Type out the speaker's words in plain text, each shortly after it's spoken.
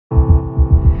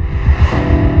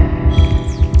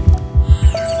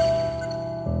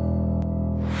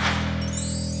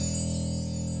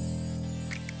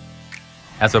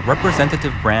As a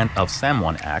representative brand of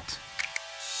SAMWON Act,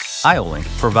 IOLINK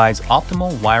provides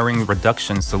optimal wiring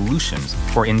reduction solutions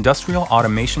for industrial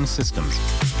automation systems,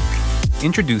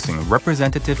 introducing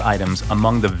representative items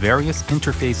among the various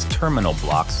interface terminal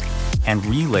blocks and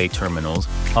relay terminals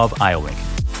of IOLINK.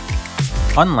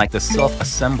 Unlike the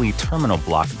self-assembly terminal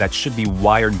block that should be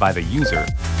wired by the user,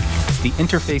 the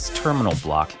interface terminal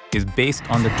block is based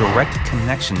on the direct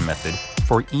connection method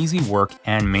for easy work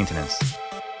and maintenance.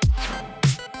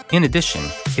 In addition,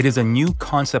 it is a new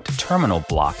concept terminal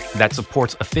block that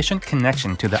supports efficient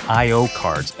connection to the I/O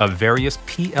cards of various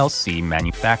PLC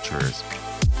manufacturers.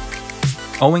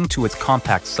 Owing to its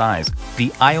compact size, the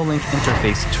IOLINK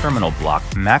interface terminal block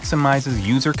maximizes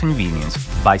user convenience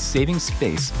by saving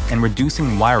space and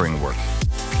reducing wiring work.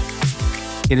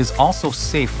 It is also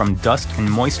safe from dust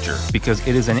and moisture because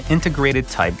it is an integrated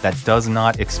type that does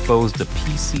not expose the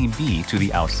PCB to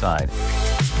the outside.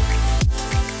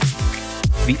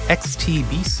 The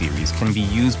XTB series can be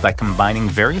used by combining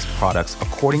various products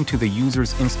according to the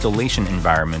user's installation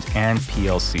environment and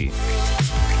PLC.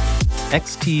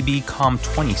 XTB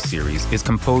COM20 series is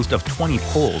composed of 20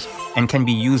 poles and can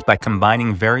be used by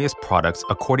combining various products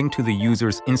according to the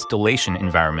user's installation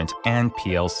environment and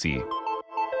PLC.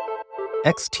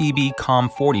 XTB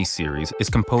COM40 series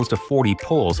is composed of 40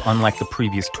 poles unlike the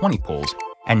previous 20 poles,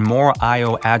 and more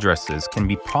I/O addresses can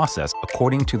be processed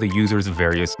according to the user's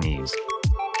various needs.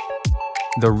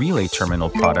 The relay terminal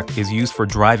product is used for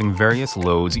driving various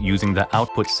loads using the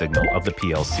output signal of the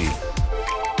PLC.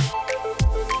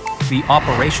 The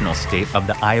operational state of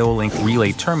the IOLINK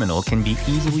relay terminal can be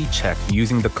easily checked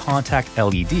using the contact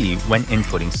LED when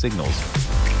inputting signals,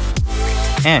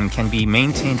 and can be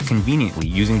maintained conveniently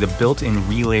using the built-in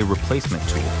relay replacement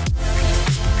tool.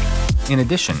 In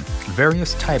addition,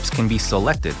 various types can be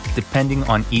selected depending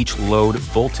on each load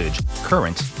voltage,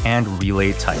 current, and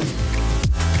relay type.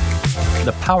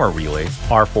 The power relay,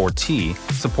 R4T,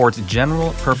 supports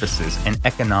general purposes and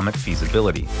economic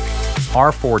feasibility.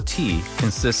 R4T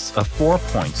consists of 4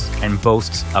 points and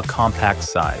boasts a compact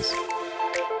size.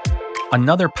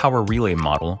 Another power relay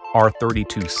model,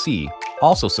 R32C,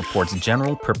 also supports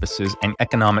general purposes and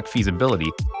economic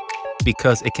feasibility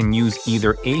because it can use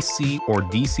either AC or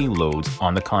DC loads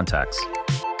on the contacts.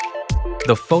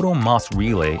 The PhotoMOS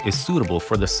relay is suitable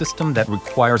for the system that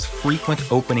requires frequent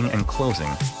opening and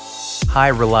closing, high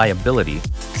reliability,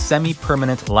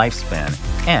 semi-permanent lifespan,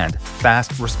 and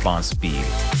fast response speed.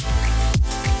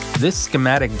 This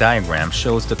schematic diagram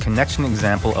shows the connection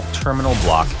example of terminal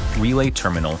block, relay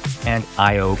terminal, and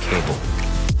I/O cable.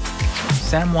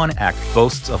 SAMWON Act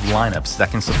boasts of lineups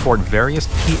that can support various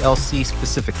PLC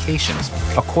specifications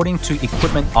according to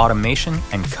equipment automation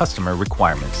and customer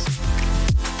requirements.